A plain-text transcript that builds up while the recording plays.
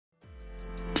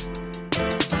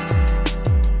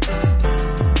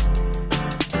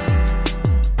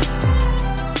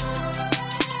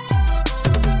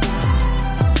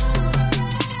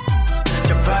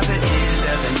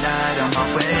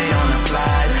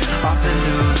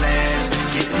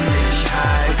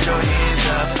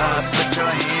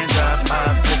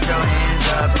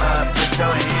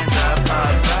your hands up,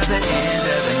 up. By the end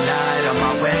of the night, on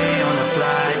my way on the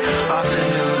flight, off to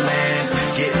new lands,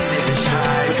 getting niggas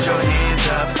high. Put your hands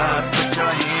up, up. Put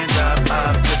your hands up,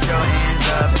 up. Put your hands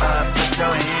up, up. Put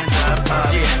your hands up,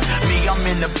 up. Yeah, me, I'm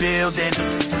in the building.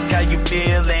 How you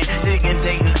feeling? Sick and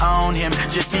dating on him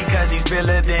just because he's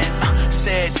realer than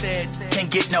said, can't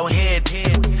get no head.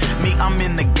 Me, I'm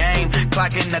in the game,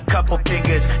 clocking a couple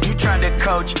figures. You trying to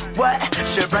coach? What?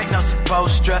 Sure ain't no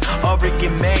supposed to. Or it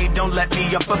get made, don't let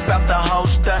me up about the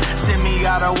holster. Send me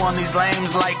out on these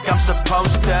lames like I'm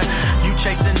supposed to. You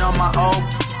chasing on my old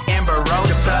Amber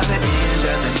Rose. By the end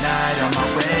of the night, on my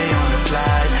way on the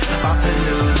flight, off to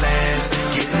new lands,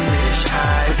 getting rich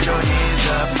high. Put your hands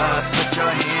up, up. Put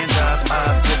your hands up,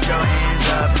 up. Put your hands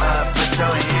up, up. Put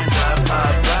your hands up,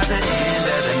 up. By the end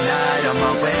of the night, on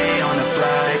my way on the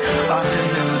flight, off to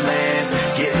new lands,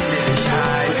 getting rich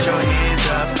high. Put your hands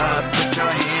up, up. Put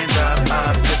your hands up,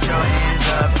 up. Put your hands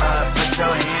up, up. Put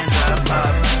your hands up,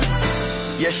 up.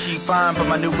 Yeah, she fine, but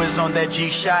my new is on that G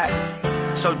shot.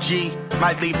 So G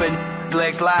might leave her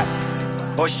legs locked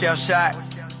or shell shot.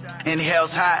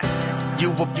 Inhale's hot.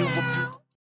 You will